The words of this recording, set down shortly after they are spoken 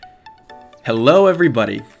Hello,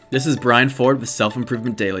 everybody. This is Brian Ford with Self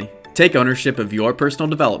Improvement Daily. Take ownership of your personal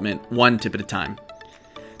development one tip at a time.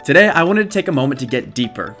 Today, I wanted to take a moment to get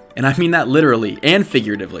deeper, and I mean that literally and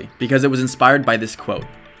figuratively, because it was inspired by this quote.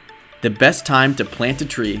 The best time to plant a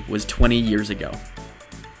tree was 20 years ago.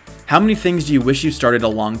 How many things do you wish you started a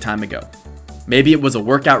long time ago? Maybe it was a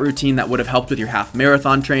workout routine that would have helped with your half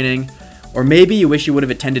marathon training, or maybe you wish you would have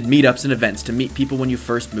attended meetups and events to meet people when you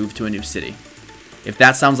first moved to a new city. If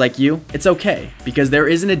that sounds like you, it's okay, because there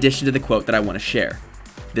is an addition to the quote that I want to share.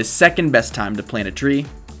 The second best time to plant a tree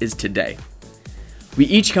is today. We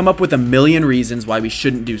each come up with a million reasons why we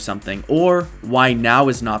shouldn't do something, or why now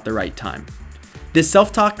is not the right time. This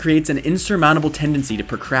self-talk creates an insurmountable tendency to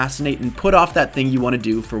procrastinate and put off that thing you want to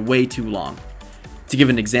do for way too long. To give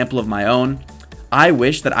an example of my own, I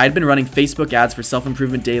wish that I'd been running Facebook ads for Self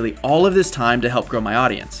Improvement Daily all of this time to help grow my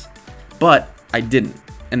audience. But I didn't.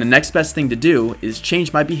 And the next best thing to do is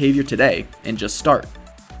change my behavior today and just start.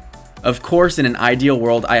 Of course, in an ideal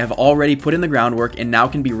world, I have already put in the groundwork and now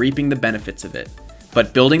can be reaping the benefits of it.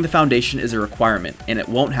 But building the foundation is a requirement, and it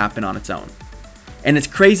won't happen on its own. And it's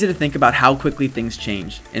crazy to think about how quickly things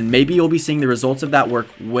change, and maybe you'll be seeing the results of that work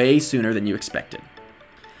way sooner than you expected.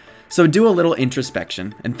 So do a little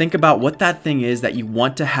introspection and think about what that thing is that you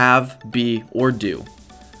want to have, be, or do.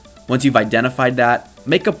 Once you've identified that,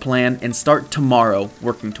 make a plan and start tomorrow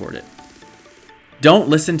working toward it. Don't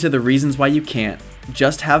listen to the reasons why you can't,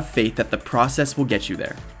 just have faith that the process will get you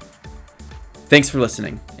there. Thanks for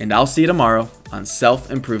listening, and I'll see you tomorrow on Self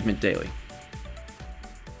Improvement Daily.